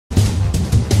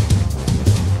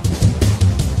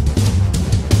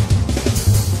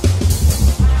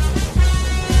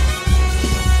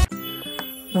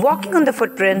walking on the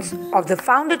footprints of the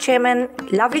founder chairman,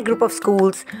 lovely group of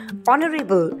schools,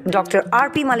 Honorable Dr.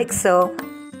 R.P. Malik Sir,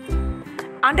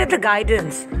 under the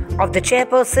guidance of the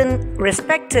chairperson,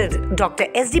 respected Dr.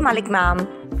 S.D. Malik Ma'am,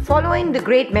 following the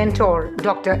great mentor,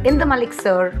 Dr. Inda Malik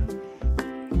Sir,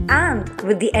 and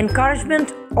with the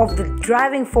encouragement of the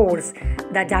driving force,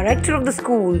 the director of the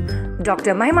school,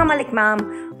 Dr. Mahima Malik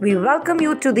Ma'am, we welcome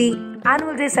you to the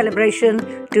Annual Day Celebration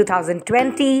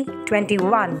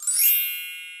 2020-21.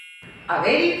 A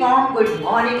very warm good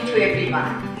morning to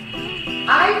everyone.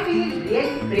 I feel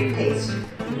really privileged to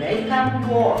welcome you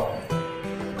all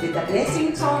with the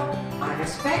blessings of our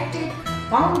respected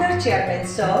founder chairman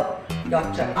Sir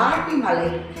Dr. R.P.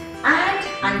 Malik and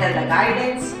under the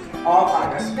guidance of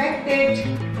our respected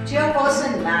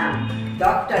chairperson ma'am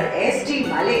Dr. S.D.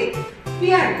 Malik,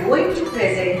 we are going to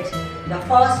present the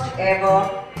first ever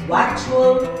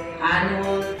virtual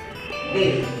annual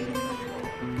day.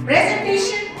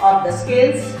 Presentation of the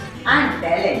skills and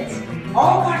talents of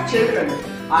our children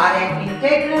are an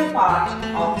integral part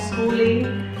of schooling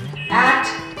at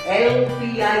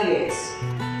LPIS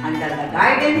under the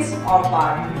guidance of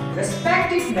our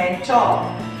respected mentor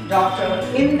Dr.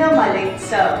 Inda Malik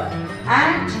Sir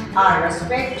and our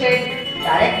respected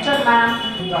director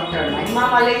ma'am Dr. Mahima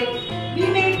Malik. We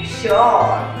make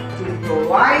sure to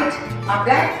provide a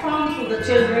platform to the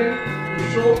children to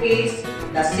showcase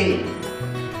the same.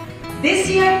 This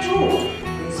year too,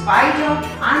 in spite of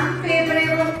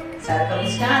unfavorable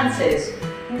circumstances,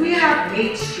 we have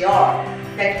made sure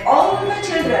that all the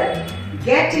children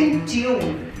get in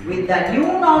tune with the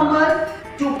new normal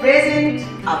to present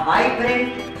a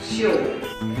vibrant show.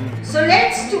 So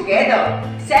let's together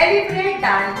celebrate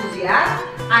the enthusiasm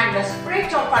and the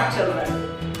spirit of our children.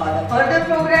 For the further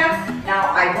program, now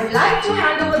I would like to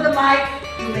hand over the mic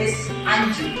to Miss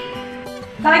Anju.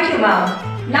 Thank you, ma'am.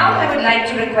 Now I would like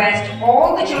to request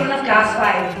all the children of class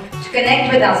 5 to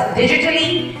connect with us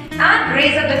digitally and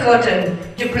raise up the curtain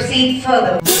to proceed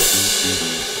further.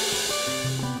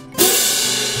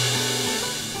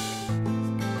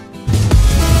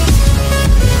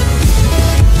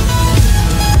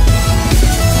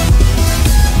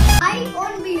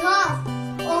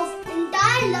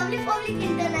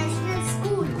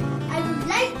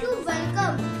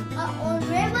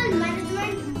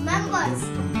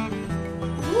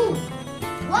 Who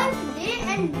work day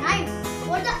and night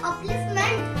for the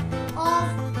upliftment of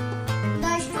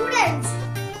the students,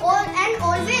 all and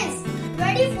always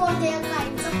ready for their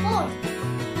kind support.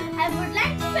 I would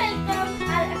like to welcome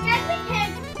our academic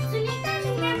head, Sunita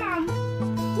Nina Ma'am,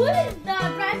 who is the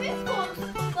driving force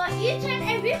for each and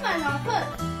every one of us.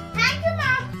 Thank you,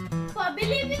 Ma'am, for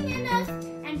believing in us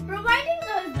and providing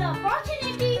us the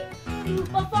opportunity to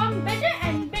perform better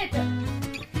and better.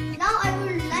 Now I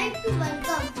would like to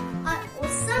welcome our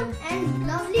awesome and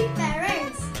lovely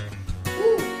parents who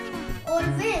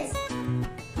always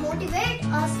motivate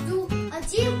us to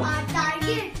achieve our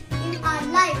target in our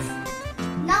life.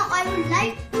 Now I would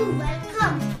like to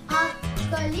welcome our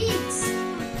colleagues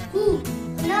who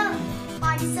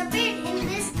participate in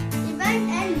this event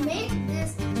and make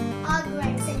this a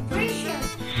grand celebration.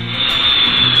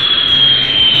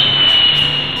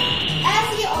 As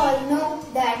we all know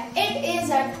that it is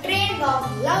a trend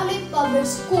of lovely public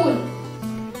school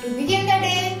to begin the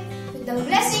day with the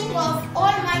blessing of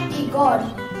Almighty God.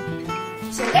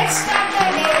 So let's start the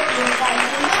day with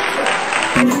Bible mantra.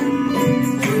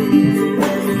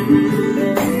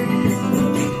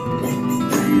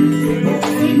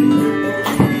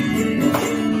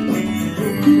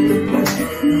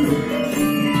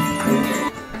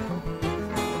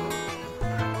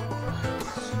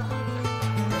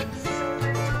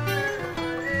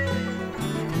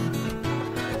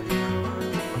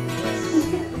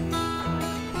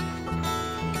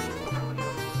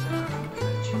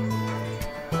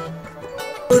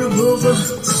 भुवः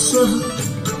स्वः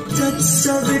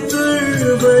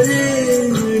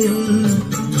तत्सवितुर्वरेण्यं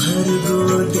भर्गो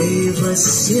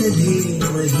देवस्य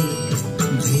धीमहि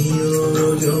धियो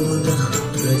यो नः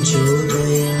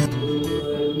प्रचोदयात्।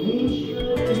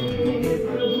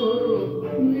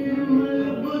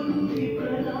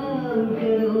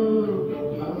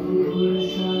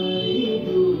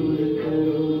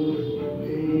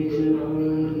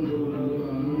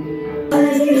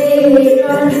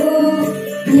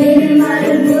 निर्मल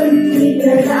बुद्धि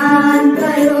प्रदान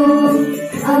करो,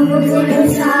 अवगुण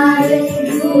सारे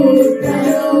दूर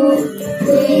करो,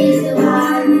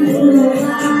 तेजवान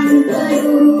गुणगान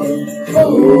करो।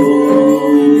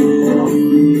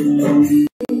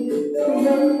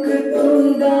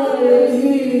 वक्रतुंडाय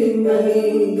धीमहि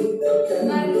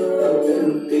तन्नो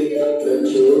दन्ति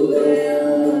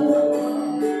प्रचोदयात्।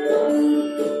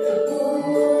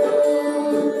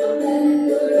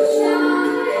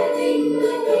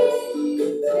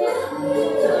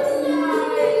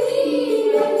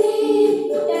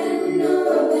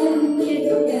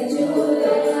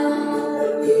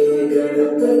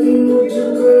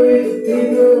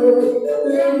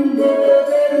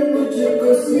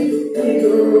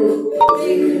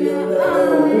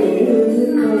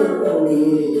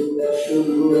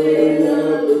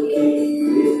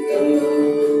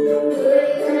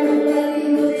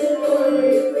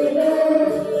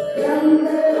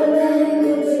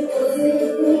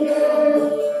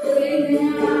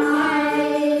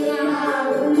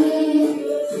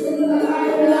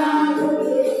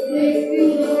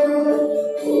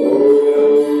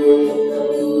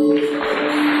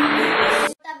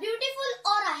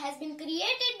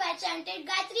 chanted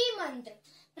Gayatri Mantra.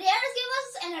 Prayers give us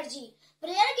energy.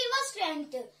 Prayer give us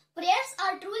strength. Prayers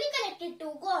are truly connected to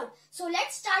God. So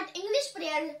let's start English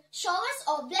prayer showers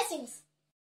of blessings.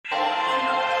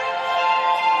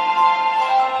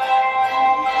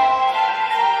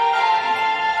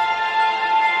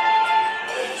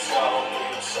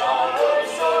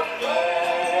 Showers of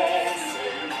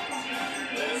blessing.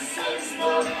 This is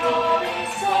the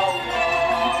promise of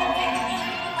God.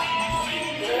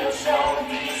 There shall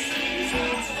be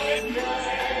seasons with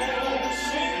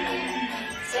blessing.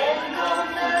 Send on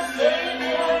the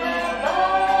Savior above.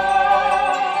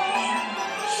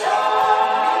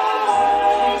 Showers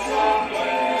of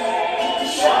blessing.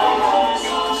 Showers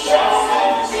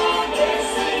of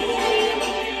blessing.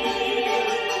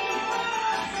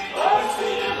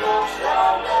 Bursting of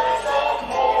showers of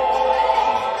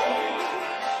morning.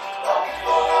 Up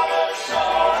for the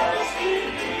showers we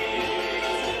need.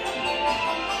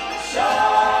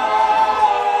 Showers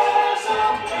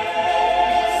of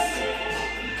blessing.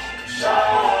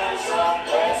 Showers of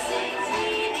blessings we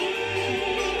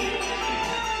need.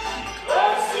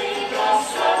 Bursting of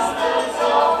showers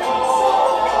of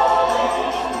morning.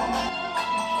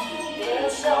 There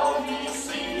shall be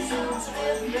seasons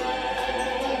with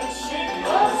blessing.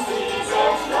 Bursting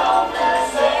of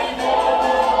showers and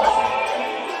morning.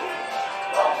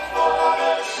 Up for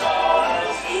the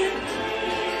showers we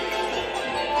need.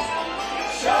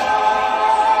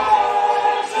 Showers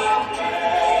of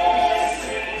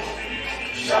blessing.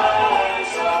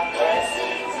 Showers of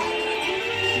blessings we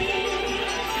need.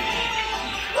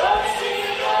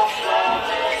 Bursting of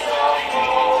showers of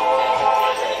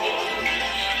morning.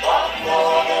 Up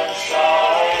for the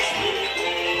showers we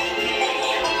need.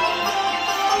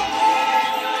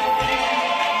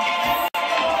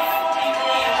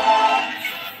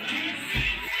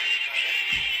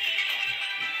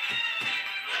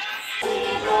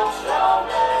 Of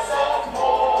showers of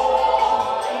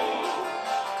morning.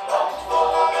 Up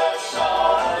for the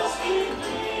showers we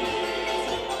need.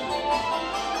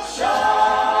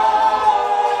 Showers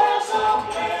of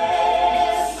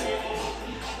blessing.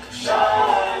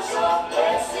 Showers of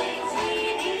blessings we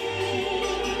need.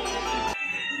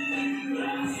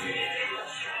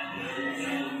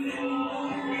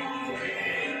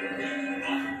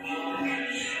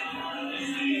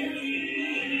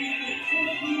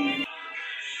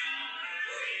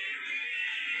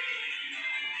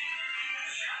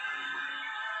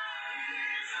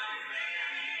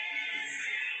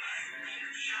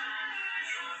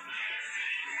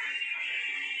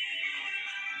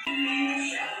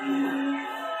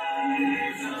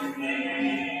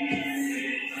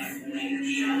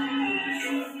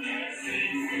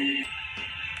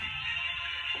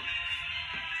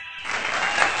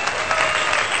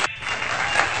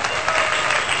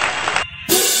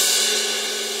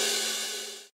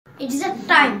 It is a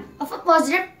time of a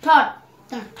positive thought.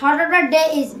 The thought of the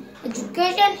day is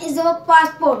education is our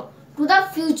passport to the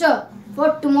future.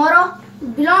 For tomorrow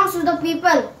belongs to the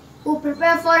people who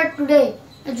prepare for it today.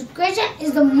 Education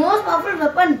is the most powerful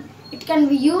weapon. It can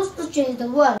be used to change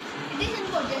the world. It is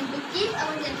important to keep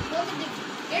ourselves positive.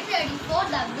 Get ready for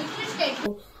the victory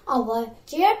statement. Our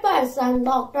chairperson,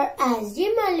 Dr.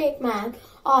 S.G. Malik ma'am,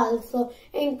 also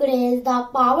encouraged the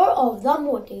power of the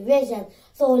motivation.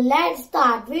 So let's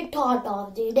start with thought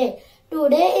of the day.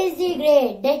 Today is the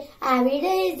great day. Every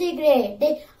day is the great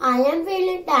day. I am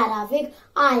feeling terrific.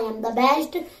 I am the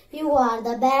best. You are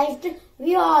the best.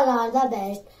 We all are the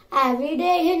best. Every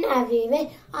day in every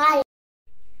way.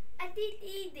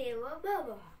 Aditi Deva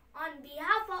Bhava. On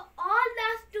behalf of all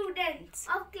the students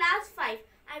of class 5,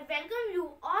 I welcome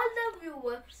you all the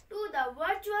viewers to the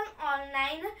virtual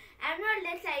online annual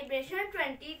day celebration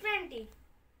 2020.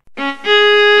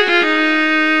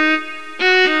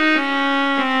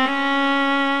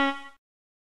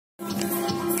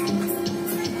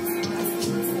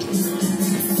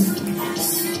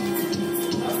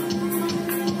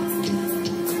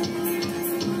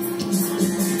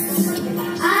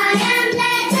 I am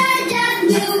letter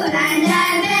W and I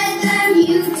welcome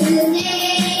you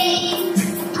today.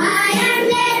 I am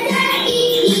letter E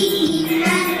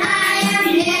and I am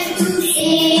here to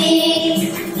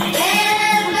say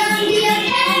welcome dear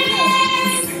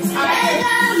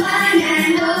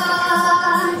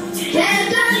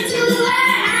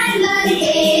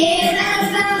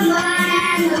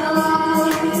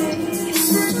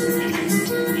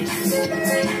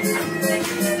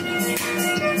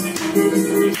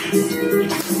I am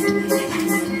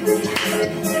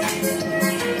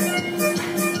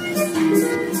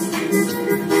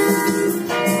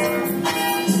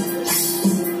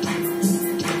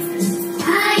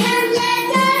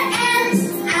letter L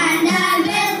and I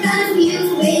welcome you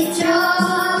with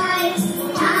joy.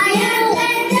 I am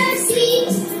letter C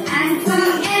and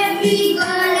from every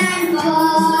girl and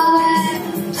boy.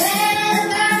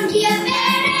 Welcome dear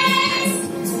parents,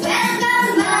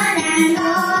 welcome one and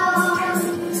all.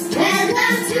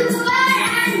 Welcome to our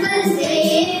annual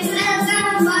day,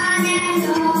 welcome one and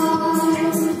all.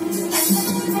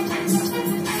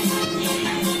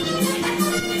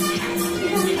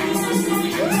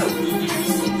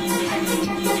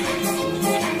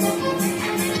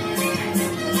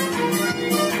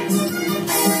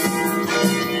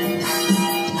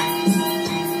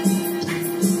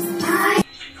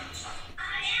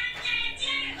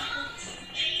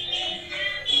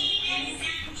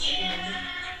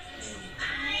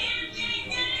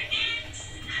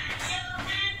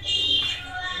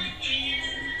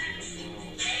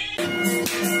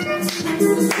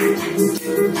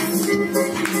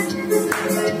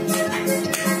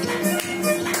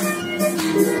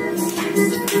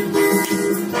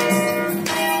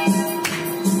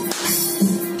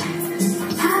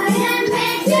 I am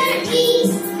letter E,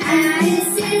 and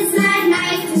this is my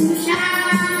night to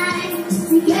shine.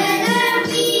 Together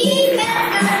we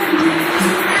welcome you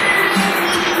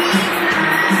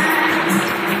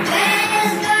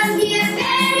welcome dear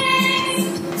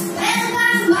parents,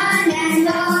 welcome one and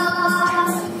all.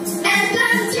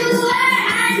 Welcome to our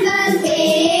annual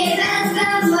day,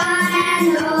 welcome one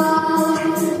and all.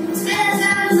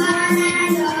 Welcome one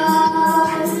and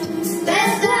all.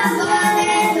 Welcome one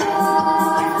and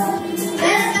all.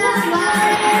 Welcome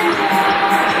one and all.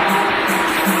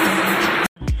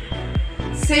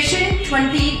 Session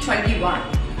 2021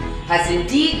 has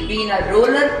indeed been a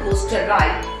roller coaster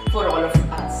ride for all of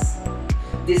us.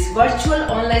 This virtual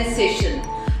online session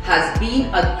has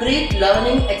been a great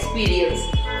learning experience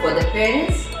for the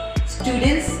parents,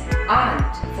 students and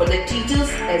for the teachers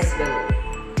as well.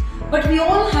 But we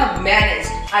all have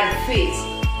managed and faced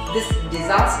this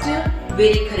disaster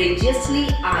very courageously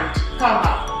and come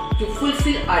up to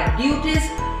fulfill our duties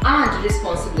and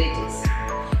responsibilities.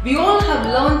 We all have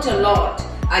learnt a lot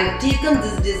and taken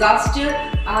this disaster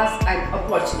as an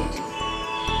opportunity.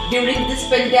 During this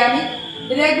pandemic,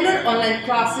 regular online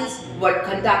classes were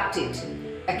conducted.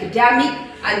 Academic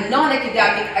and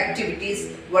non-academic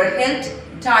activities were held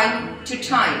time to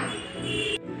time.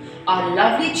 Our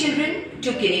lovely children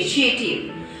took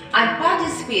initiative and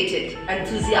participated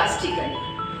enthusiastically.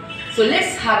 So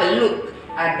let's have a look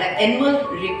at the annual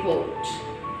report.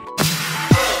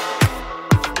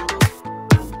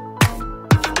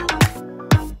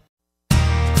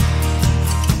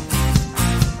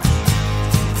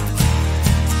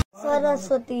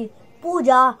 Saraswati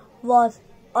Puja was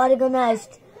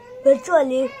organized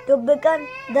virtually to begin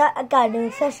the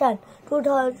academic session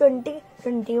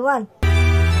 2020-21.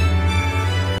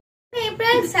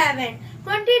 April 7,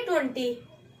 2020,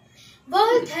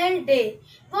 World Health Day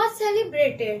was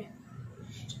celebrated.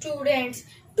 Students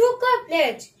took a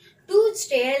pledge to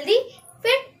stay healthy,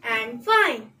 fit and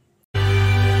fine.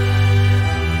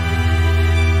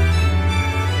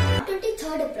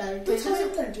 23rd April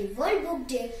 2020 World Book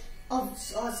Day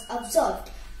was observed.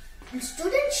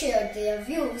 Students shared their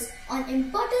views on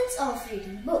importance of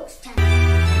reading books. Thank you.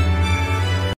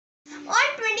 On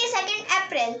 22nd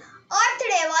April, Earth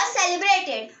Day was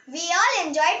celebrated. We all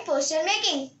enjoyed poster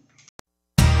making.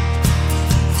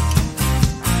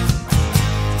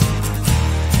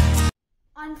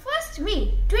 On 1st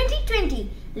May 2020,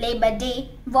 Labor Day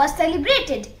was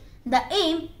celebrated. The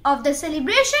aim of the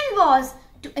celebration was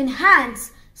to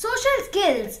enhance social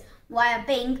skills via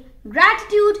paying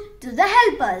gratitude to the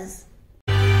helpers.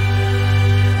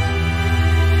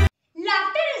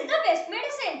 Laughter is the best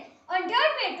medicine. On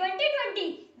 3rd May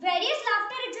 2020, various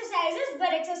laughter exercises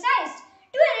were exercised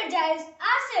to energize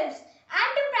ourselves and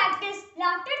to practice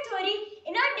laughter theory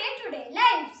in our day-to-day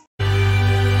lives.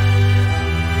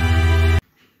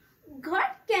 God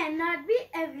cannot be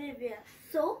everywhere,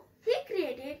 so He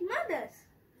created mothers.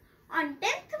 On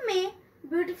 10th May,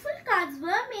 beautiful cards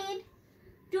were made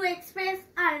to express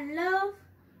our love,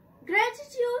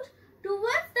 gratitude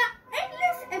towards the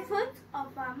endless efforts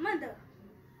of our mother.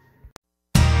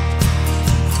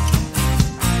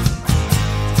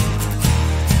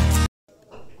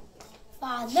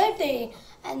 Father Day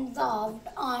observed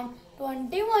on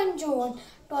 21 June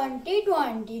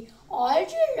 2020. All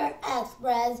children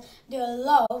express their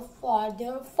love for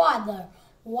their father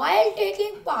while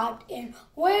taking part in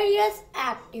various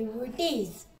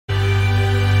activities.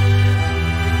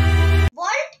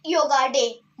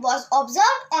 Day was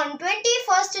observed on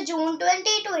 21st June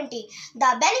 2020.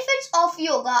 The benefits of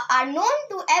yoga are known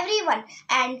to everyone,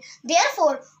 and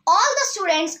therefore all the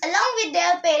students along with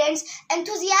their parents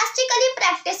enthusiastically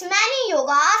practice many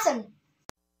yoga asanas.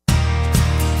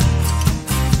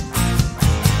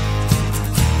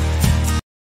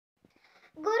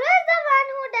 Guru is the one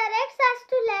who directs us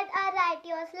to lead a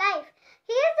righteous life.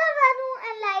 He is the one who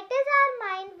enlightens our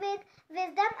mind with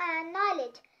wisdom and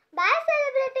knowledge. By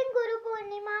celebrating Guru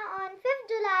Purnima on 5th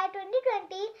July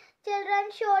 2020, children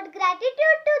showed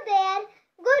gratitude to their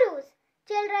gurus.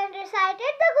 Children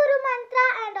recited the Guru Mantra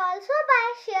and also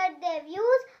shared their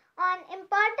views on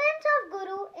importance of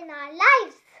Guru in our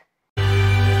lives.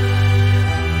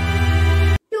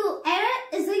 To err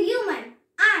is a human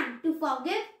and to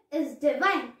forgive is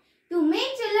divine. To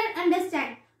make children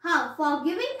understand how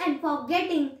forgiving and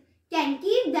forgetting can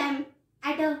keep them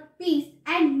at a peace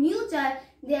and nurture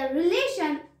their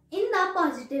relation in the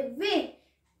positive way.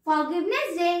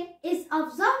 Forgiveness Day is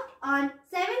observed on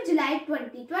 7th July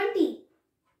 2020.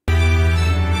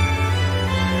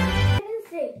 Independence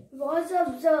Day was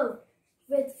observed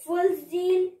with full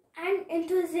zeal and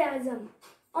enthusiasm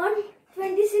on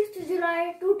 26th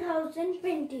July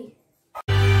 2020.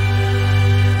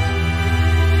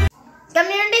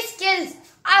 Community skills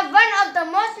are one of the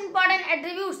most important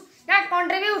attributes that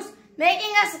contributes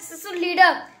making a successful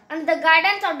leader. Under the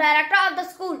guidance of Director of the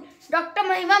school, Dr.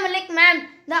 Mahima Malik Ma'am,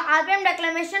 the RPM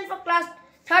declamation for class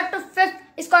 3rd to 5th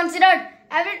is considered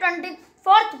every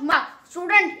 24th March.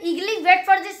 Students eagerly wait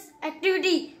for this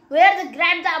activity where they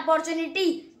grab the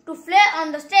opportunity to flare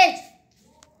on the stage.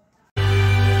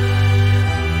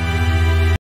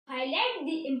 Highlight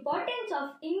the importance of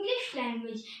English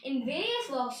language in various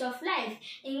walks of life.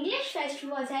 English Fest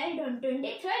was held on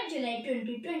 23rd July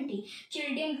 2020.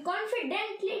 Children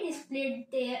confidently displayed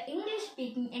their English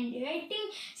speaking and writing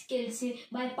skills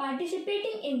by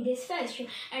participating in this fest.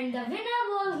 And the winner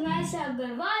was Naisa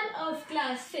Agarwal of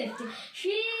class 5th.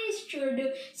 She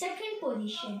stood second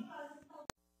position.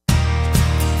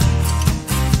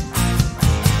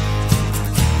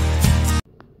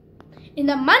 In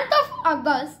the month of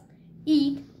August,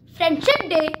 Eid, Friendship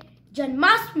Day,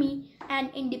 Janmashtami and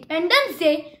Independence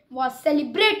Day was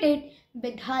celebrated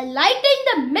with highlighting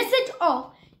the message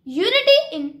of unity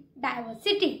in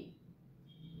diversity.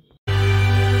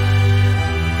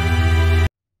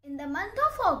 In the month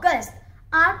of August,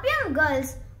 RPM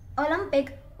Girls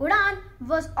Olympic Udan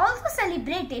was also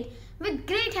celebrated with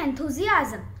great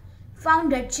enthusiasm.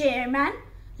 Founder Chairman,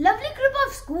 lovely group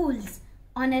of schools,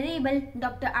 Honorable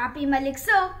Dr. R.P. Malik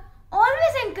Sir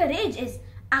always encourages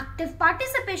active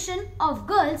participation of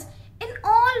girls in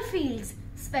all fields,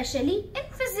 especially in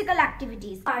physical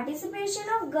activities. Participation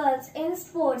of girls in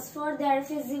sports for their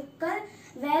physical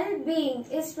well-being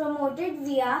is promoted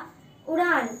via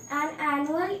Udan. An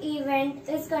annual event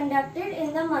is conducted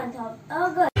in the month of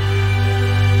August.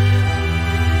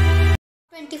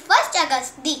 21st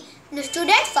August, the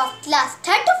students of class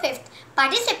 3rd to 5th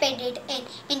participated in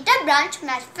Inter-Branch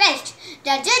Match Fest.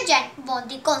 Raja Jain won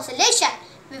the consolation,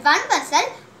 Vivan Bansal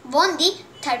won the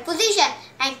 3rd position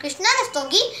and Krishna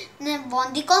Rastogi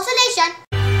won the consolation.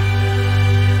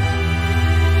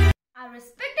 Our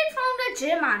respected founder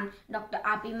chairman, Dr.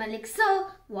 R.P. Malik Sir,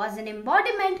 was an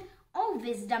embodiment of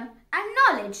wisdom and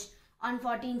knowledge. On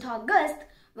 14th August,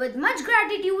 with much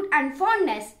gratitude and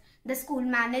fondness, the school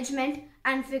management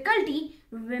and faculty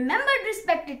remembered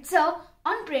respected Sir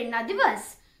on Prerna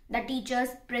Divas. The teachers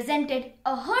presented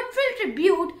a heartfelt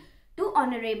tribute to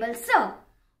Honorable Sir.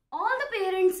 All the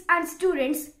parents and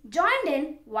students joined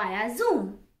in via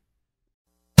Zoom.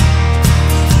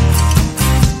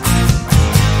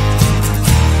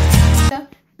 The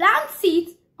plant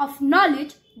seeds of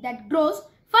knowledge that grows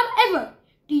forever.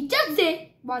 Teachers'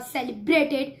 Day was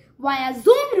celebrated via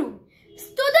Zoom room.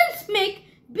 Students make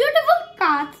beautiful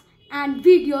cards and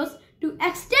videos to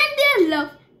extend their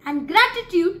love and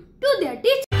gratitude to their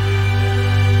teachers.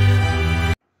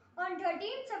 On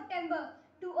 13th September,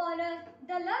 to honor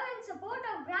the love and support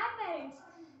of grandparents,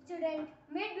 students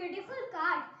made beautiful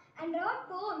cards and wrote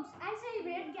poems and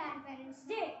celebrated Grandparents'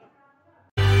 Day.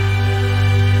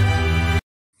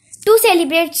 To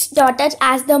celebrate daughters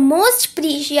as the most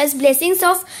precious blessings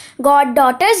of God,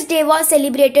 Daughters' Day was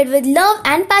celebrated with love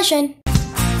and passion.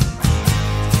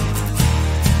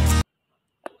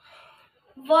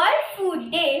 World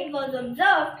Food Day was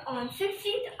observed on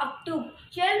 16th October.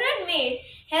 Children made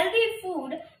healthy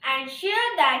food and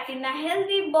shared that in a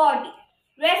healthy body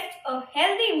rests a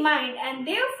healthy mind, and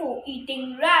therefore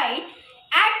eating right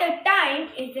at a time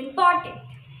is important.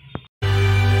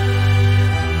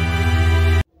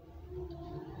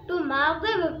 To mark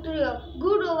the victory of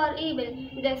good over evil,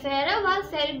 Dussehra was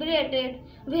celebrated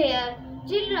where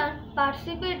children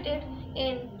participated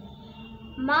in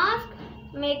mask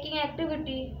making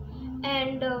activity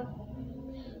and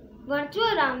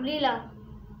virtual Ram Leela.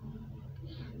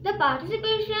 The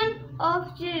participation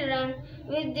of children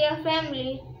with their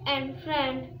family and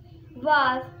friends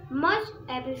was much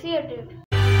appreciated.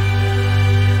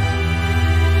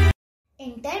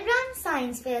 Interbranch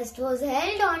Science Fest was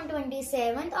held on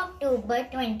 27th October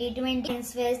 2020.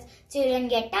 Science Fest, children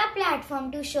get a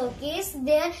platform to showcase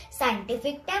their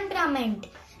scientific temperament.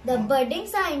 The budding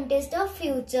scientists of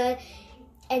future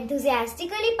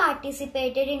enthusiastically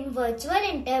participated in virtual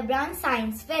Interbranch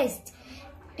Science Fest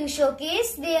to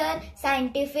showcase their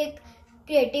scientific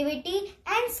creativity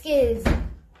and skills.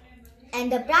 And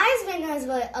the prize winners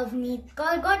were Avneet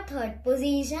Kaur got 3rd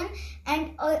position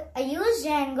and Ayush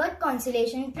Jain got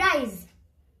consolation prize.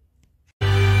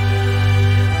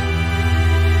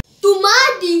 To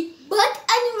mark the birth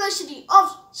anniversary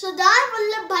of Sardar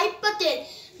Vallabhbhai Patel,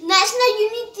 National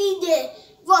Unity Day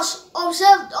was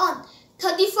observed on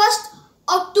 31st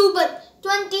October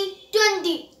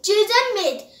 2020. Children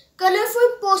made colorful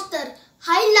posters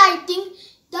highlighting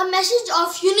the message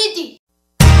of unity.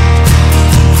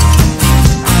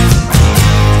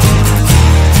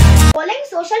 Following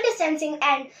social distancing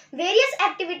and various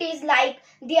activities like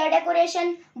diya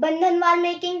decoration, bandhan wall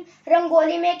making,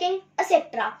 rangoli making,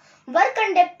 etc. were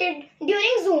conducted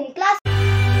during Zoom class.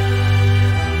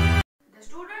 The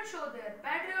students show their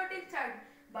patriotic side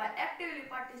by actively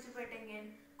participating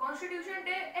in Constitution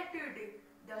Day activity.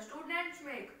 The students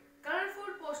make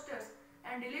colorful posters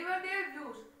and deliver their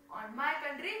views on My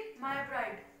Country, My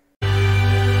Pride.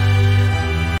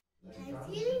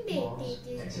 Thanksgiving Day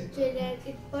teaches children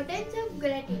importance of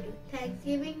gratitude.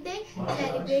 Thanksgiving Day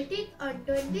celebrated on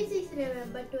 26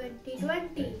 November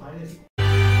 2020.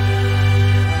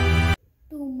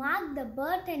 To mark the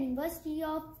birth anniversary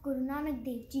of Guru Nanak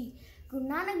Dev Ji, Guru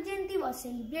Nanak Jayanti was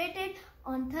celebrated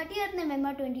on 30th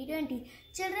November 2020.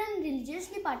 Children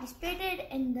religiously participated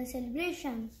in the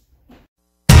celebration.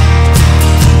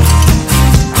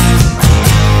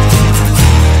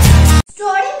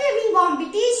 Story weaving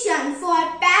competition for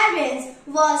parents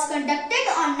was conducted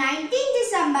on 19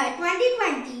 December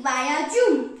 2020 via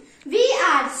Zoom. We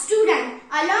are students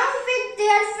along with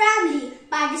their family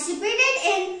participated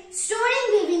in story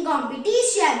weaving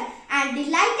competition and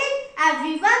delighted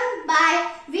everyone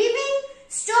by weaving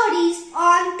stories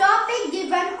on topic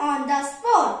given on the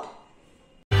spot.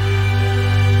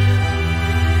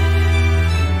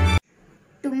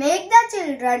 To make the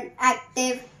children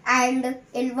active and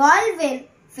involved in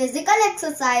physical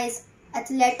exercise,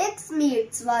 athletics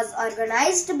meets was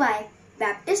organized by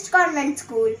Baptist Convent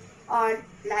School on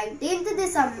 19th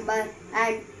December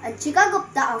and Anshika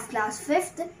Gupta of class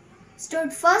 5th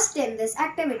stood first in this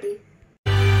activity.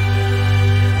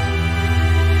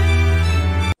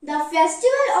 The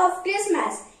festival of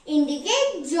Christmas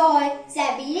indicates joy,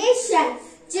 celebration.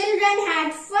 Children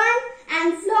had fun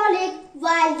and frolic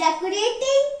while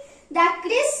decorating the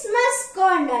Christmas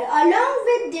corner along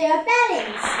with their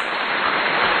parents.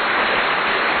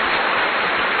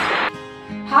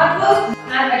 Hard work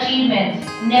and achievements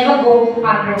never go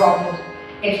unrewarded.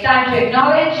 It's time to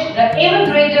acknowledge the even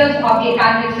graders of the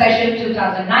academic session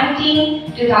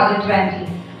 2019-2020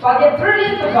 for their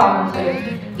brilliant performances.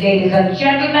 Ladies and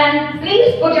gentlemen,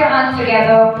 please put your hands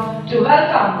together to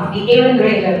welcome the even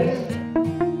graders.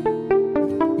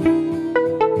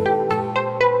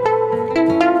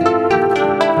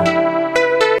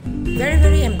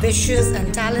 Very ambitious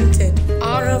and talented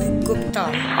Arav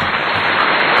Gupta.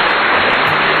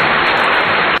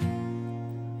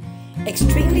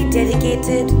 Extremely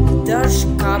dedicated Darsh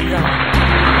Kabra.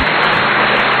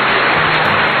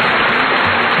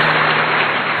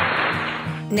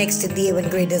 Next in the A1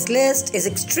 graders list is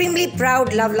extremely proud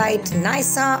Lovelite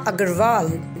Naisa Agarwal.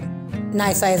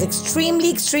 Naisa is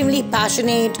extremely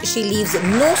passionate. She leaves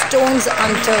no stones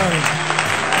unturned.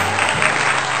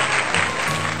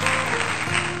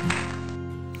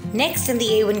 Next in the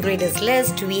A1 graders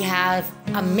list, we have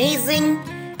amazing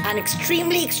and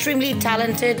extremely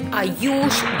talented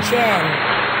Ayush Jain.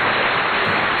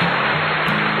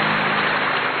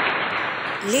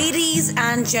 Ladies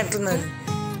and gentlemen,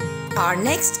 our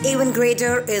next A1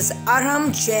 grader is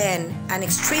Arham Jain, an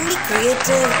extremely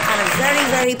creative and a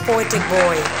very poetic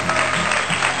boy.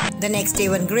 The next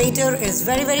A1 grader is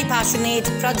very passionate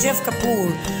Prajav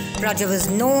Kapoor. Prajav is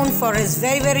known for his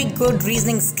very good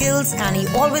reasoning skills and he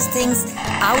always thinks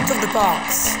out of the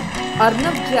box.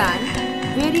 Arnav Jain,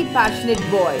 very passionate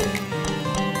boy,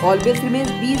 always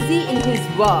remains busy in his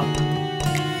work,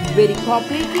 very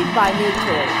cooperative by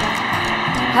nature.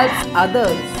 helps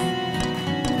others.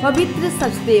 Pavitra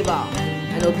Sachdeva,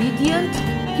 an obedient,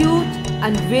 cute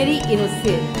and very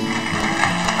innocent.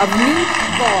 Avneet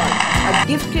Kaur, a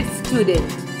gifted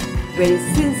student, very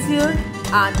sincere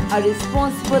and a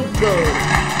responsible girl,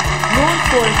 known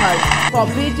for her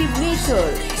cooperative nature.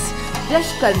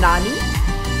 Yash Karnani,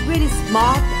 very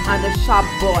smart and a sharp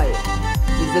boy,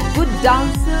 is a good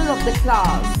dancer of the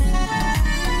class.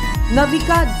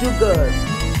 Navika Dugar,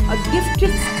 a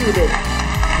gifted student,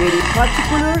 very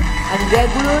particular and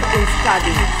regular in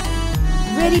studies,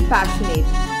 very passionate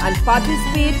and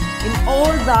participates in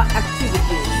all the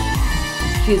activities.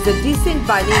 She is a decent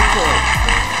by nature.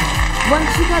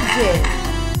 Vanshika Jain,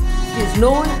 she is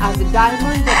known as a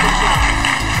diamond of the class.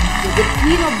 She is a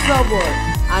keen observer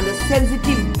and a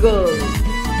sensitive girl.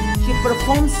 She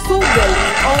performs so well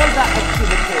in all the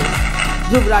activities.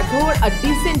 Dhruv Rathore, a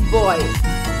decent boy.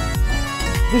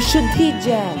 Vishuddhi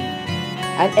Jain,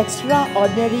 an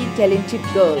extraordinary talented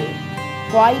girl,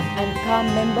 quiet and calm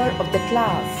member of the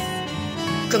class.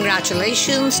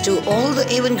 Congratulations to all the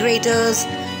A1 graders.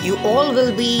 You all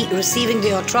will be receiving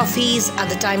your trophies at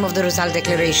the time of the result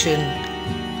declaration.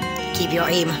 Keep your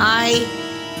aim high.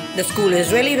 The school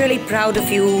is really, really proud of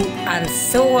you, and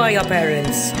so are your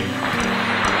parents.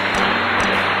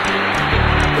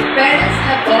 The parents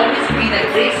have always been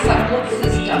a great support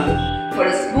system for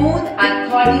a smooth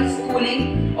and cordial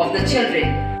schooling of the children.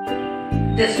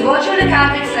 This virtual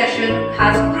academic session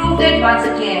has proved it once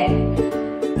again.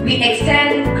 We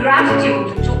extend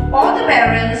gratitude to all the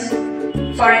parents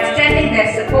for extending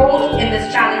their support in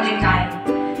this challenging time.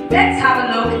 Let's have a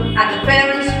look at the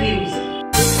parents' views.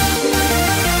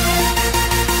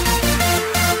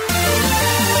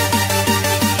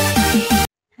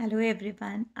 Hello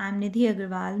everyone, I'm Nidhi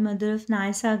Agarwal, mother of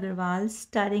Naisa Agarwal,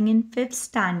 studying in 5th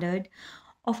standard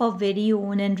of our very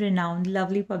own and renowned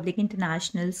Lovely Public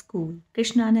International School,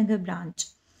 Krishnanagar branch.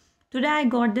 Today I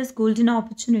got this golden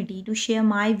opportunity to share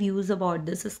my views about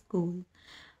this school.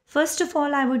 First of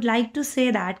all, I would like to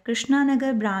say that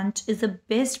Krishnanagar branch is the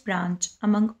best branch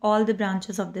among all the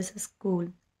branches of this school.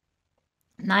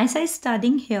 Naisa is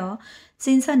studying here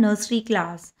since her nursery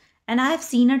class, and I have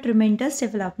seen a tremendous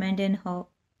development in her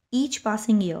each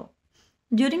passing year.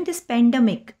 During this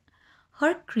pandemic,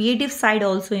 her creative side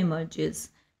also emerges.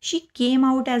 She came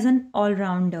out as an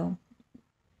all-rounder.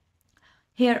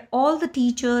 Here, all the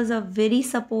teachers are very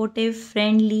supportive,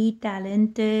 friendly,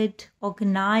 talented,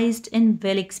 organized, and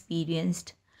well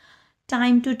experienced.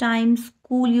 Time to time,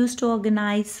 school used to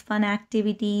organize fun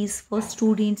activities for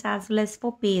students as well as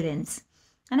for parents.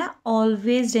 And I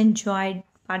always enjoyed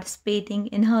participating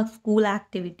in her school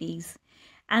activities.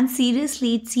 And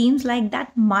seriously, it seems like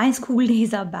that my school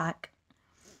days are back.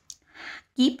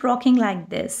 Keep rocking like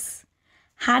this.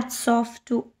 Hats off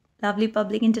to Lovely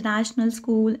Public International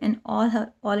School and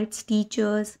all its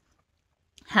teachers.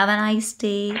 Have a nice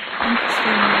day. Thank you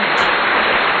so much.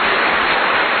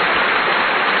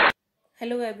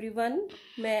 Hello everyone,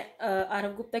 मैं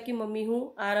आरव गुप्ता की mummy हूँ।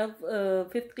 Aarav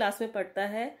 5th class में पढ़ता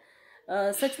है।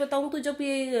 सच बताऊँ तो जब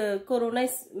ये कोरोना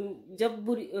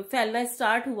जब फैलना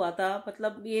स्टार्ट हुआ था,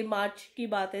 मतलब ये मार्च की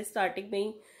बात है, स्टार्टिंग में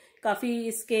ही काफ़ी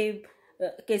इसके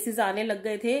केसेस आने लग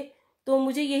गए थे। तो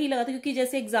मुझे यही लगा था, क्योंकि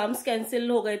जैसे एग्जाम्स कैंसिल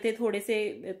हो गए थे थोड़े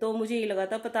से, तो मुझे यही लगा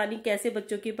था पता नहीं कैसे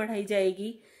बच्चों की पढ़ाई जाएगी,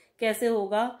 कैसे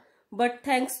होगा। But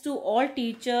thanks to all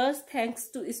teachers,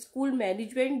 thanks to school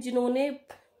management, जिन्होंने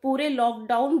पूरे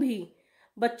लॉकडाउन भी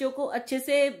बच्चों को अच्छे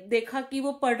से देखा कि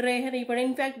वो पढ़ रहे हैं नहीं पढ़े।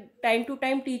 In fact time to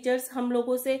time teachers हम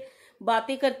लोगों से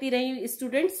बातें करती रही,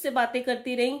 स्टूडेंट्स से बातें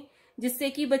करती रही, जिससे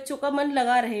कि बच्चों का मन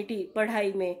लगा रहे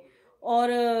पढ़ाई में।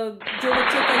 और जो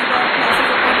बच्चे कई बार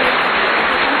क्लासेस अटेंड नहीं कर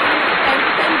पाते, टाइम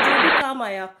टू टाइम जो भी काम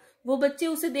आया वो बच्चे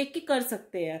उसे देख के कर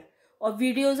सकते हैं। और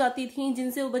वीडियोस आती थी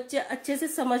जिनसे वो बच्चे अच्छे से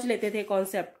समझ लेते थे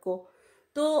कॉन्सेप्ट को।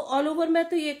 तो ऑल ओवर मैं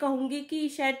तो ये कहूंगी कि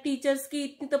शायद टीचर्स की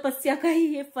इतनी तपस्या का ही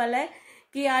ये फल है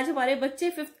कि आज हमारे बच्चे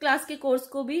 5th क्लास के कोर्स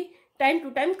को भी टाइम टू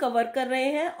टाइम कवर कर रहे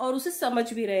हैं और उसे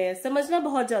समझ भी रहे हैं। समझना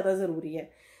बहुत ज्यादा जरूरी है,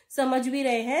 समझ भी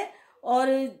रहे हैं, और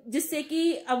जिससे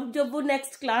कि अब जब वो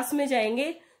नेक्स्ट क्लास में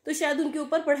जाएंगे तो शायद उनके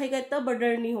ऊपर पढ़ाई का इतना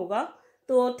बर्डन नहीं होगा।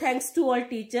 तो thanks to all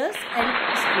teachers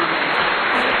and school.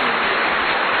 Thank you.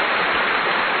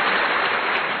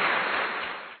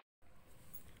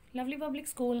 Lovely Public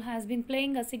School has been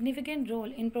playing a significant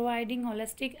role in providing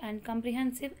holistic and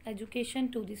comprehensive education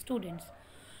to the students.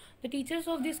 The teachers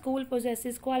of the school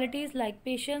possesses qualities like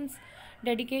patience,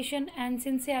 dedication and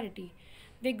sincerity.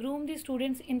 They groom the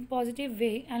students in positive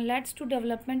way and leads to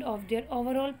development of their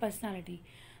overall personality.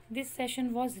 This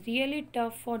session was really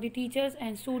tough for the teachers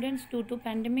and students due to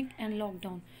pandemic and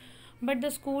lockdown. But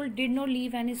the school did not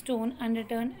leave any stone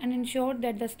unturned and ensured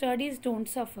that the studies don't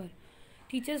suffer.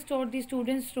 Teachers taught the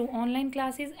students through online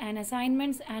classes and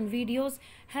assignments and videos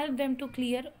helped them to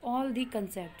clear all the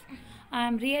concepts. I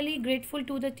am really grateful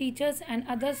to the teachers and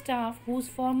other staff whose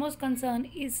foremost concern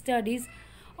is studies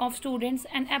of students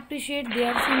and appreciate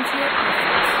their sincere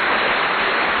efforts.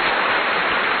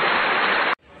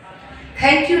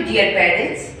 Thank you, dear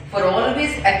parents, for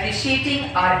always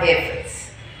appreciating our efforts.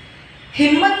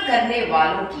 हिम्मत करने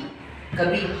वालों की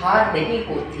कभी हार नहीं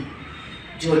होती,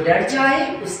 जो डर जाए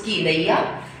उसकी नैया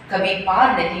कभी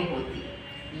पार नहीं होती.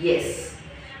 Yes,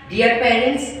 dear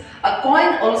parents, a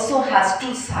coin also has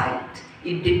two sides.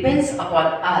 It depends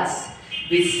upon us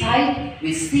which side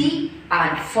we see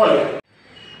and follow.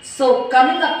 So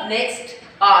coming up next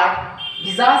are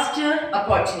disaster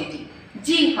opportunity.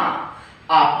 जी हाँ,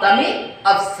 आपदा में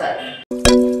अवसर.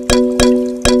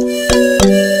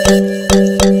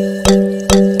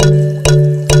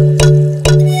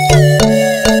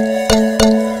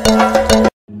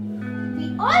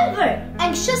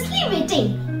 Anxiously waiting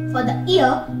for the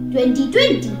year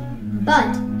 2020,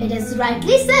 but it is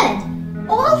rightly said,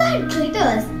 all that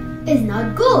glitters is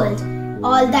not gold.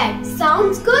 All that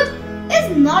sounds good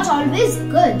is not always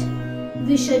good.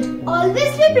 We should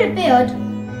always be prepared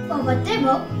for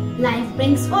whatever life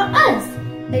brings for us,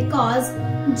 because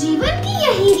जीवन की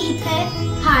यही रीत है,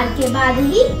 हार के बाद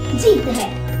ही जीत है.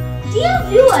 Dear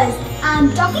viewers, I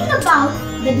am talking about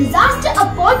the disaster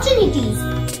opportunities.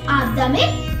 आपदा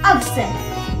में अवसर.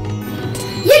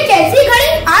 ये कैसी घड़ी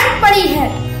आन पड़ी है,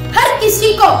 हर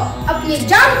किसी को अपनी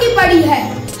जान की पड़ी है.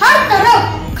 हर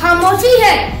तरफ खामोशी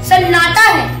है, सन्नाटा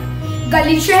है,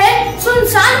 गली शहर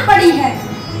सुनसान पड़ी है.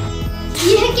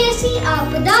 यह कैसी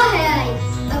आपदा है आई,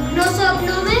 अपनों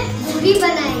सपनों में दूरी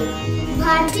बनाई.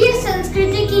 भारतीय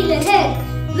संस्कृति की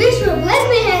लहर विश्व भर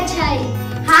में है छाई.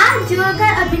 हाथ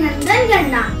जोड़कर अभिनंदन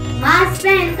करना, मास्क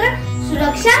पहनकर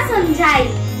सुरक्षा समझाई.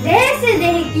 देह से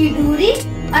देह की दूरी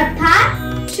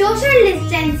अर्थात सोशल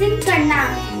डिस्टेंसिंग करना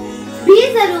भी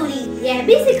जरूरी, यह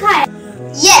भी सिखाया.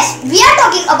 Yes, we are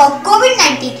talking about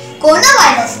COVID-19,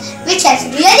 coronavirus, which has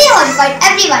really horrified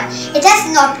everyone. It has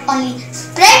not only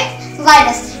spread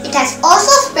virus, it has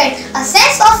also spread a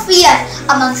sense of fear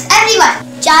amongst everyone.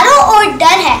 चारों ओर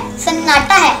डर है,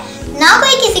 सन्नाटा है, ना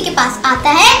कोई किसी के पास आता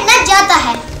है, ना जाता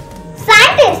है.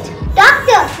 Scientists,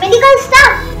 doctors, medical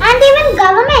staff, and even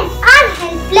governments are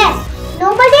helpless.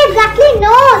 Nobody exactly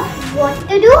knows what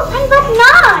to do and what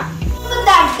not. So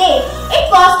that day,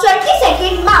 it was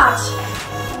 22nd March.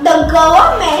 The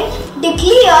government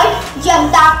declared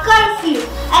Janata curfew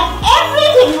and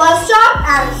everything was stopped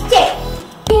and still.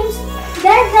 Seems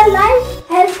that the life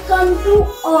has come to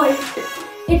halt.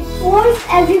 It forced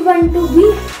everyone to be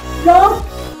locked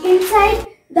inside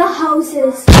the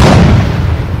houses.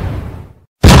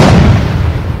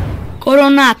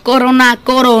 Corona corona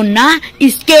corona,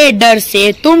 इसके डर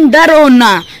से तुम डरो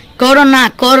ना. Corona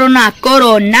corona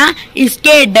corona,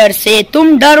 इसके डर से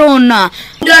तुम डरो ना.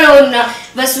 डरो ना,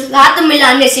 बस हाथ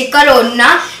मिलाने से करो ना,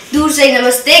 दूर से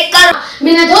नमस्ते करो.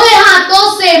 बिना धोए हाथों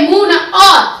से मुंह न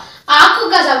और आंखों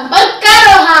का संपर्क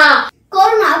करो. हाँ,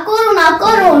 कोरोना कोरोना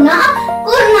कोरोना,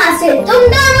 कोरोना से तुम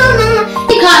डरो ना.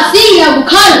 खांसी या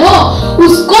बुखार हो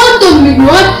उसको तुम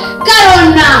इग्नोर करो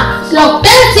ना.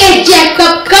 डॉक्टर से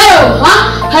चेकअप करो.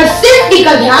 हाँ, हर सेफ्टी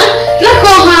का ध्यान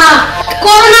रखो. हाँ,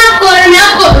 कोरोना कोरोना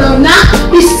कोरोना,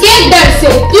 इसके डर से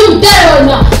तुम डरो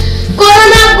ना.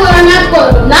 कोरोना कोरोना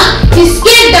कोरोना,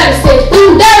 इसके डर से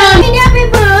तुम डरो. मीडिया पे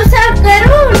भरोसा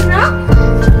करो ना,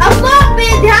 अफवाह पे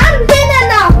ध्यान देना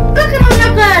ना. कोरोना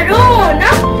कोरोना,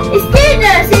 इसके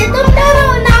डर से तुम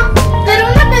डरो ना.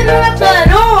 कोरोना कोरोना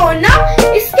कोरोना,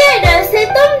 इसके डर से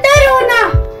तुम डरो ना.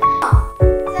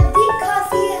 सर्दी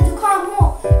खांसी या जुकाम हो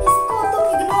इसको तुम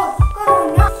इग्नोर करो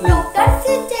ना. डॉक्टर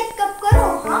से चेकअप करो.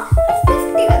 हाँ,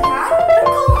 सेफ्टी का ध्यान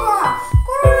रखो. हाँ,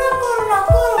 कोरोना कोरोना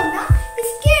कोरोना,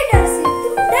 इसके डर से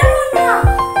तुम डरो ना.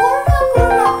 कोरोना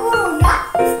कोरोना कोरोना,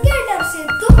 इसके डर से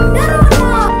तुम डरो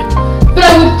ना.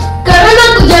 प्रभु कोरोना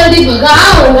को जल्दी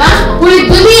भगाओ ना, पूरी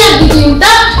दुनिया की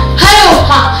चिंता हरो.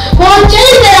 हाँ, कौन चल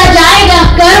चला जाएगा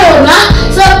कोरोना,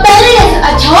 सब पहले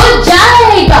अच्छा हो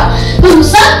जाएगा. तुम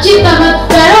सब चिंता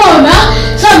मत करो ना,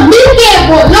 सब मिलके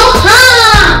बोलो.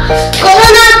 हाँ,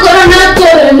 कोरोना कोरोना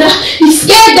कोरोना,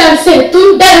 इसके डर से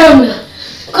तुम डरो ना.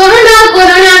 कोरोना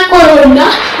कोरोना कोरोना,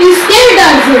 इसके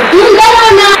डर से तुम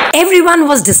डरो ना. Everyone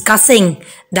was discussing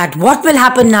that what will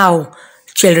happen now.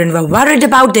 Children were worried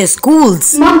about their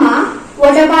schools. Mama,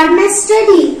 what about my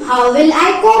study? How will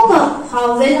I cope up?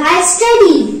 How will I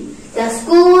study? The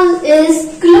school is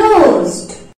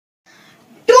closed.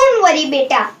 Don't worry,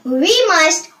 beta. We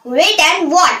must wait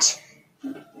and watch.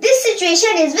 This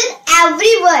situation is with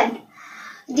everyone.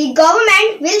 The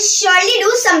government will surely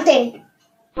do something.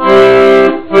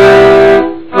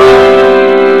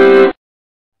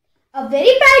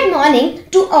 very bright morning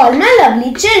to all my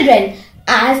lovely children.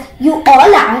 As you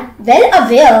all are well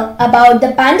aware about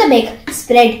the pandemic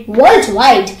spread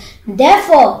worldwide,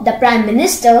 therefore the Prime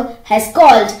Minister has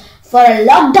called for a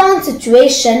lockdown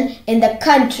situation in the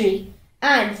country,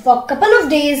 and for a couple of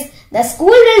days the school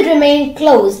will remain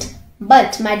closed.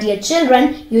 But my dear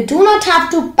children, you do not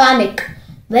have to panic.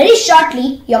 Very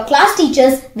shortly your class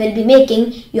teachers will be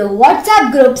making your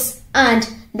WhatsApp groups and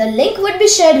the link would be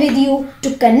shared with you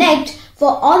to connect for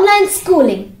online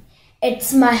schooling.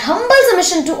 It's my humble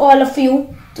submission to all of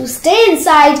you to stay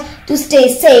inside, to stay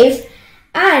safe,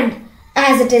 and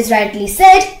as it is rightly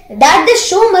said that the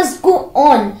show must go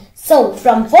on. So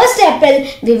from 1st April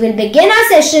we will begin our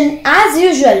session as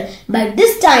usual, but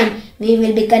this time we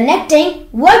will be connecting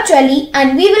virtually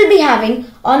and we will be having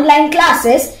online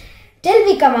classes till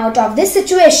we come out of this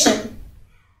situation.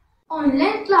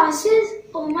 Online classes?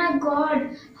 Oh my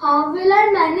god, how will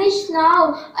I manage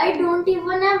now? I don't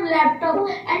even have laptop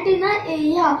and in our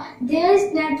area there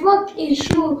is network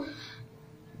issue.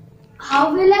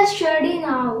 How will I study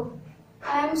now?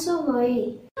 I am so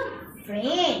worried.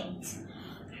 Friends,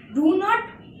 do not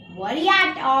worry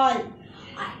at all.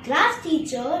 Our class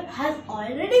teacher has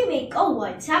already made a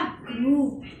WhatsApp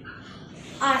group.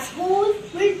 Our school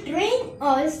will train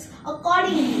us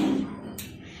accordingly.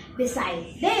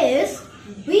 Besides this,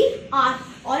 we are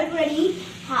already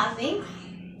having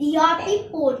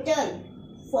ERP portal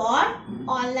for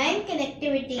online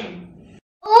connectivity.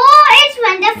 Oh, it's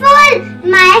wonderful!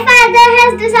 My father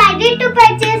has decided to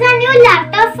purchase a new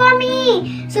laptop for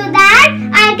me so that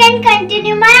I can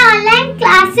continue my online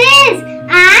classes,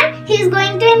 and he's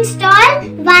going to install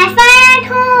Wi-Fi at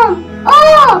home.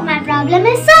 Oh, my problem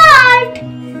is solved!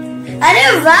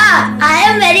 Arey wow! I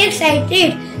am very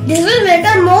excited. This will make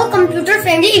us more computer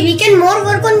friendly. We can more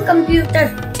work on computer.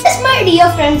 Yes, my dear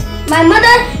friends, my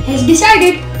mother has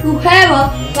decided to have a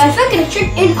Wi-Fi connection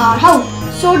in our house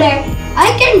so that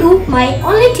I can do my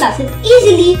online classes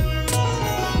easily.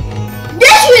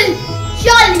 This will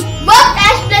surely work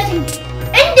as blessing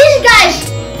in disguise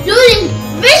during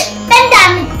this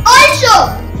pandemic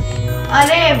also.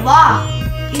 अरे वाह,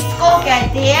 इसको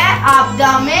कहते हैं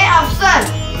आपदा में अवसर,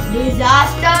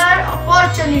 disaster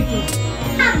opportunity.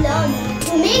 We have learned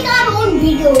to make our own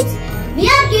videos. We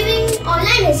are giving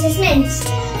online assessments.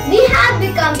 We have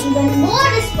become even more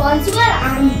responsible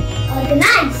and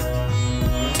organized.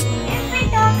 If we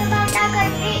talk about our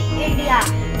country, India,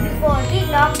 before the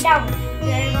lockdown,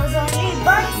 there was only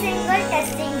one single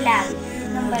testing lab.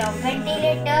 Number of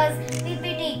ventilators,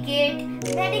 PPT kit,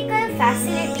 medical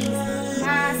facilities,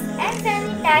 masks and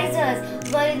sanitizers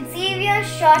were in severe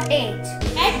shortage.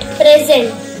 At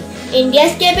present, India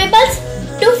is capable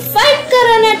to fight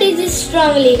corona disease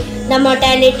strongly. The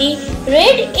mortality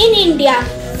rate in India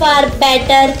far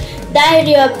better than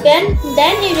European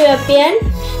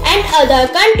and other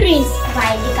countries.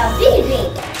 While recovery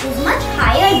rate is much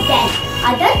higher than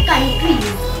other countries.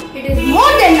 It is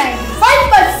more than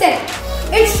 95%.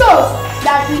 It shows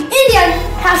that we Indians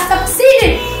have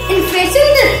succeeded in facing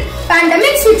this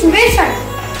pandemic situation.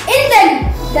 In Delhi,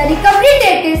 the recovery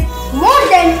rate is more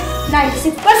than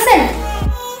 96%.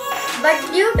 But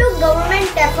due to government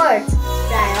efforts,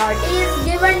 priority is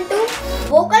given to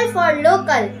vocal for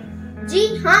local.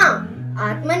 जी हाँ,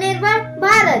 आत्मनिर्भर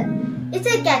भारत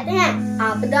इसे कहते हैं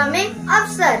आपदा में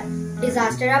अवसर,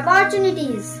 disaster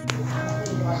opportunities.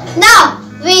 Now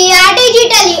we are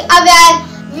digitally aware.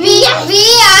 We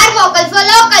are vocal for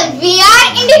local. We are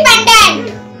independent.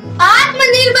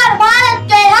 आत्मनिर्भर भारत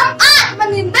के हम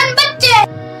आत्मनिर्भर बच्चे.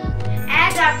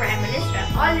 As our Prime Minister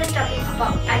always talking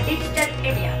about a digital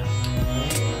India.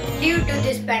 Due to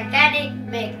this pandemic,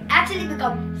 we actually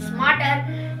become smarter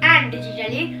and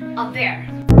digitally aware.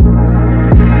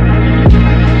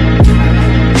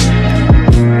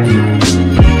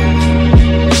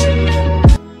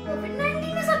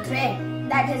 COVID-19 is a threat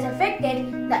that has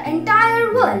affected the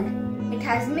entire world. It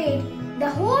has made the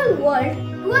whole world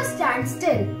to a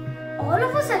standstill. All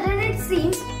of a sudden it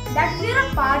seems that we are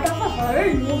a part of a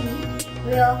horror movie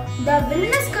where the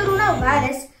villainous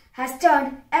coronavirus has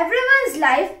turned everyone's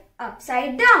life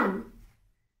upside down.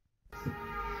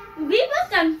 We were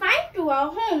confined to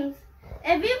our homes.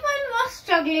 Everyone was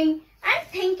struggling and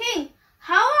thinking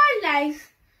how our lives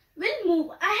will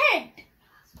move ahead.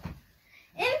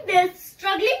 In this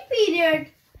struggling period,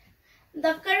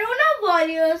 the corona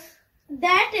warriors,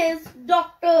 that is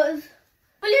doctors,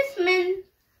 policemen,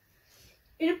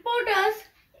 reporters,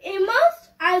 emerged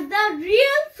as the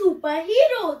real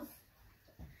superheroes.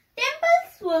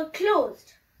 Temples were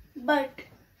closed, but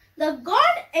the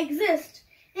God exists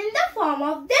in the form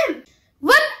of them.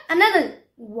 One another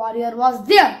warrior was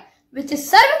there, which is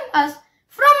serving us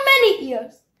from many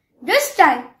years. This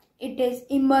time, it is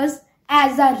emerged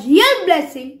as a real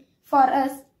blessing for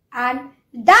us, and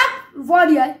that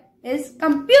warrior is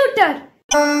computer.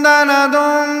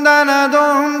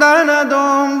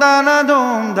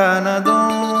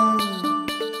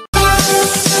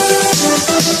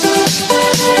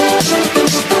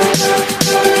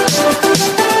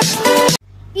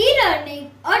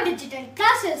 E-learning or digital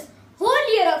classes, whole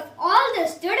year of all the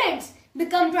students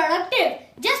become productive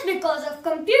just because of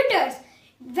computers.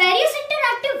 Various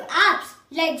interactive apps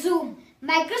like Zoom,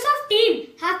 Microsoft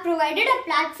Teams have provided a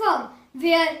platform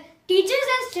where teachers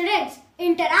and students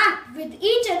interact with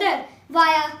each other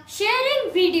via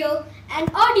sharing video and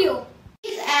audio.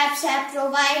 These apps have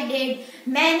provided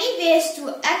many ways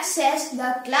to access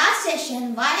the class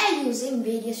session via using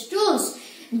various tools.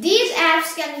 These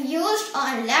apps can be used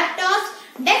on laptops,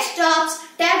 desktops,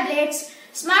 tablets,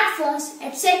 smartphones,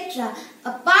 etc.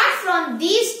 Apart from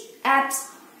these apps,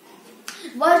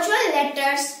 virtual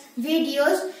letters,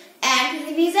 videos, and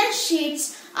revision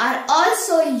sheets are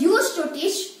also used to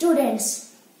teach students.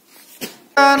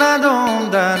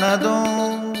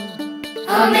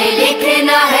 हमें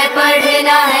लिखना है,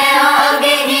 पढ़ना है,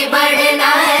 आगे ही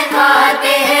बढ़ना है,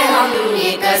 खाते हैं हम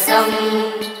ये कसम.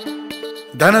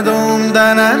 Dana-dum,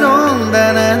 dana-dum,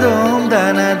 dana-dum,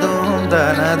 dana-dum,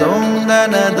 dana-dum,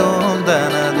 dana-dum,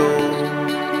 dana-dum.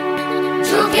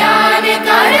 जो ज्ञान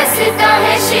का रास्ता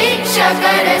है, शिक्षा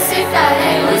का रास्ता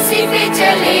है, उसी पे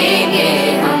चलेंगे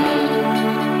हम.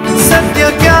 सत्य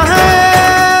क्या है?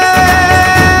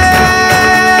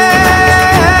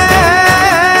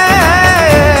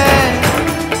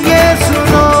 ये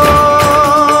सुनो,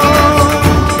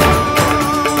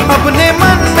 अपने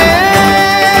मन में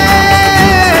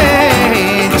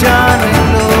जान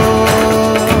लो.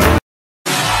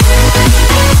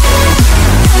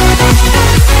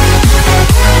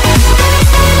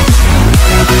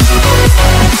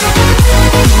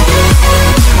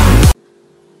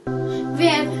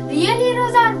 Where real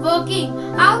heroes are working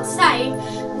outside,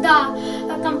 the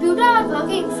computer are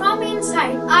working from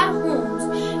inside our homes.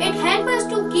 It helps us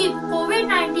to keep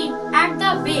COVID-19 at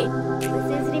the bay.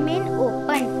 Offices remain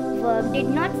open. Work did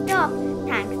not stop.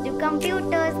 Thanks to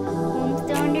computers, homes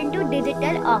turned into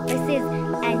digital offices,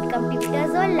 and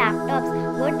computers or laptops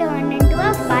were turned into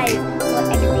a file for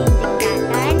exchanging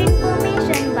data and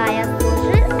information via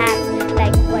social apps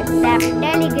like WhatsApp,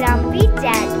 Telegram,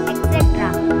 WeChat, etc.,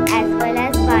 as well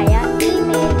as via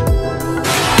email.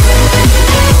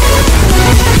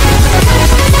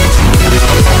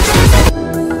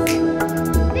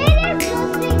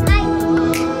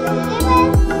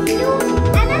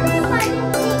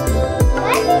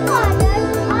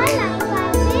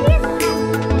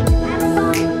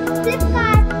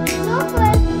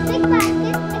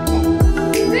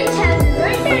 Which has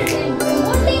resulted in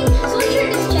promoting social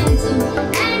distancing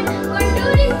and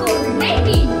controlling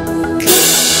COVID-19.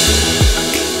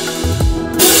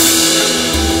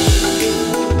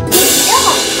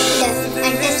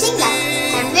 And testing labs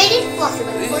have made it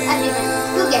possible for everyone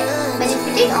to get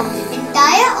benefited of the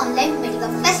entire online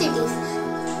medical facilities.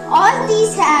 All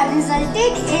these have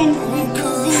resulted in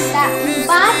reducing the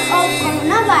impact of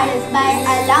coronavirus by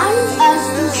allowing us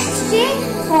to stay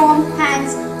home,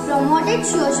 hence promoted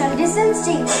social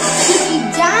distancing. क्योंकि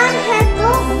जान है तो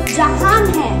जहान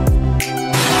है.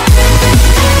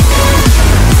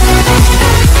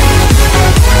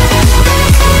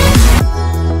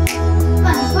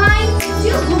 Confined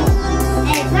to home,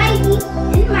 anxiety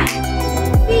in mind,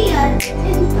 fear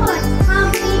in thoughts,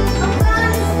 harming of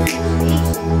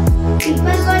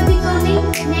people were becoming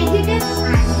negative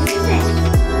and innocent.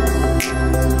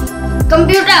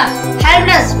 Computer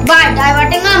helped us by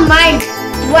diverting our mind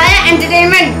via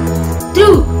entertainment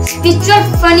through spiritual,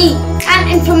 funny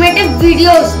and informative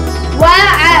videos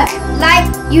via apps like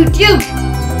YouTube,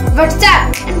 WhatsApp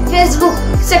and Facebook,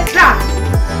 etc.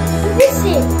 To be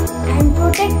safe and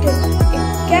protected, it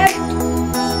kept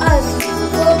us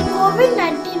from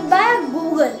COVID-19 by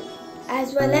Google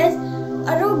as well as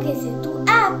Arogya Setu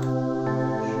app.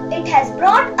 It has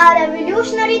brought a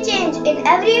revolutionary change in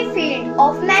every field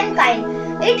of mankind.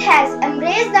 It has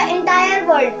embraced the entire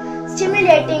world,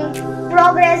 stimulating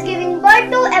progress, giving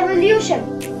birth to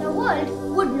evolution. The world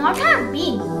would not have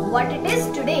been what it is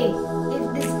today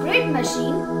if this great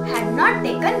machine had not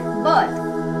taken birth.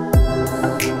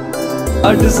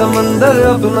 आठ समंदर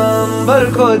अपना अंबर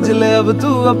खोज ले अब तू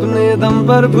अपने दम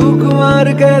पर भूख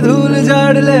मार के धूल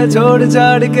झाड़ ले छोड़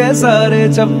छाड़ के सारे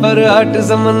छप्पर आठ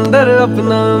समंदर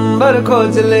अपना अंबर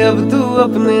खोज ले अब तू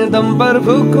अपने दम पर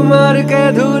भूख मार के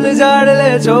धूल झाड़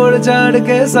ले छोड़ छाड़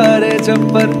के सारे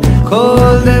छप्पर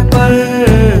खोल दे पर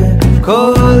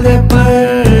खोल दे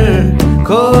पर,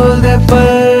 खोल दे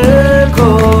पर,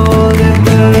 खोल दे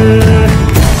पर,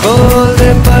 खोल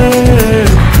दे पर,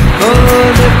 खोल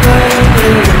दे पर,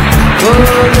 खोल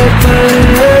दे पर,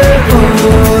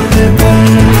 खोल दे पर।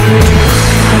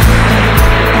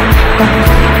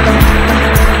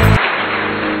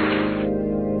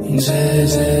 जय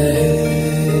जय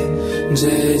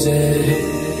जय जय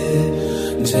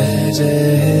जय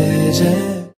जय जय।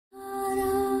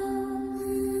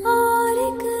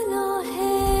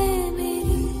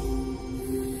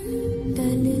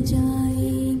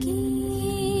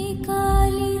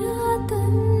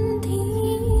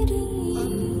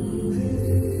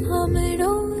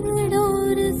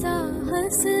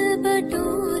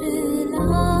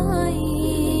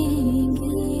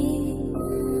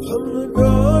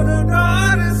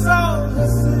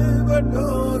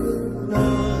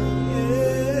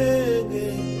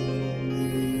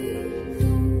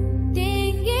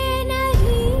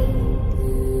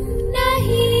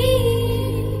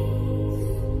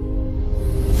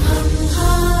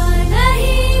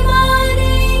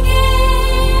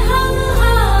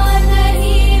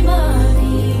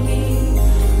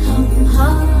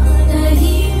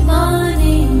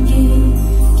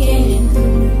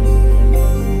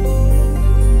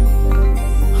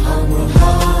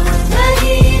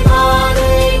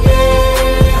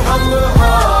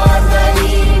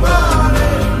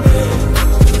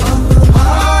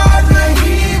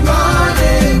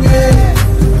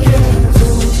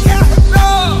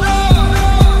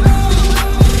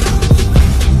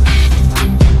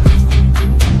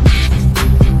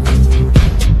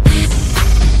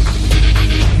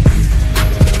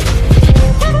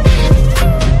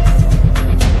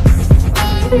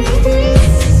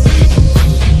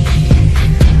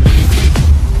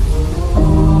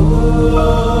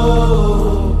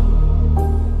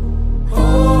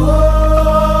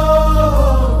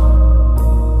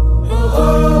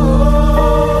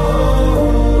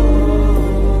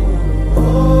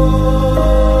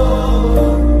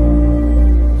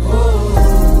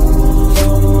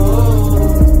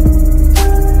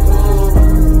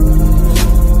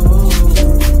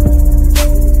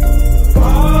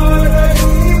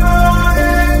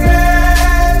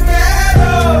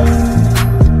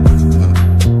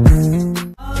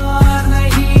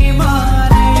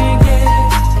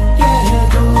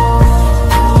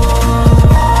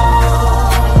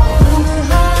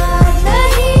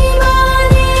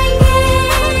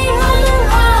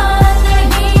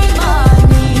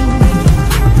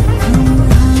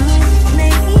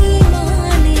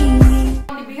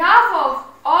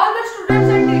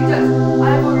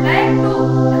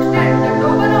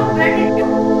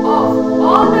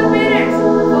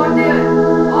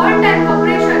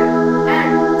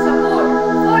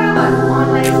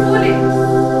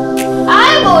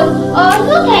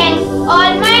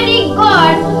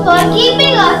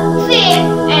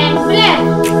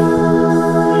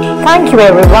 Thank you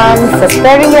everyone for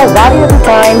sparing your valuable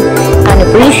time and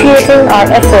appreciating our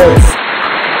efforts.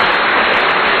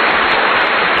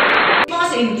 It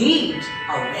was indeed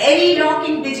a very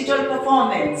rocking digital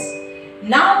performance.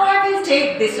 Now I will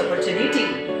take this opportunity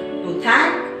to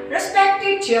thank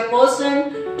respected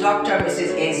chairperson Dr.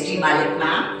 Mrs. S.D. Malik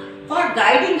ma'am for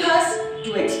guiding us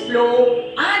to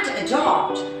explore and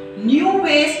adopt new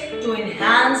ways to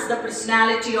enhance the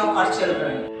personality of our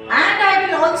children. And I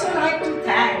will also like to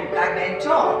thank our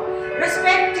mentor,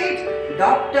 respected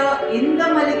Dr.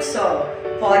 Indra Malik sir,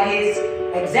 for his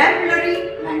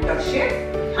exemplary mentorship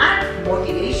and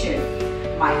motivation.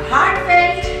 My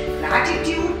heartfelt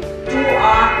gratitude to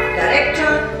our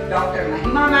director, Dr.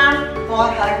 Mahima ma'am, for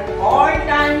her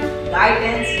all-time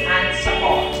guidance and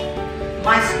support.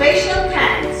 My special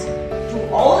thanks to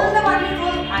all the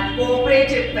wonderful and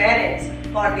cooperative parents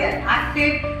for their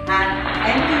active and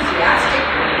enthusiastic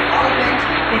involvement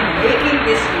in making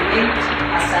this event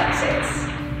a success.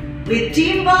 With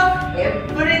teamwork,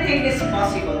 everything is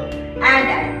possible, and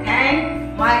I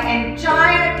thank my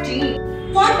entire team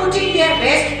for putting their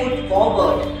best foot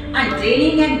forward and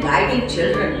training and guiding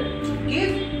children to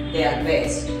give their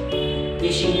best.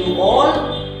 Wishing you all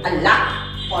a luck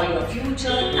for your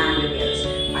future endeavors.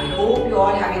 I hope you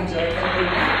all have enjoyed the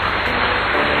program.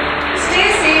 Stay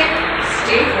safe,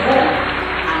 stay home,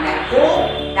 and I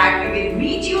hope that we will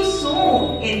meet you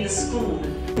soon in the school.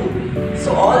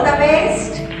 So all the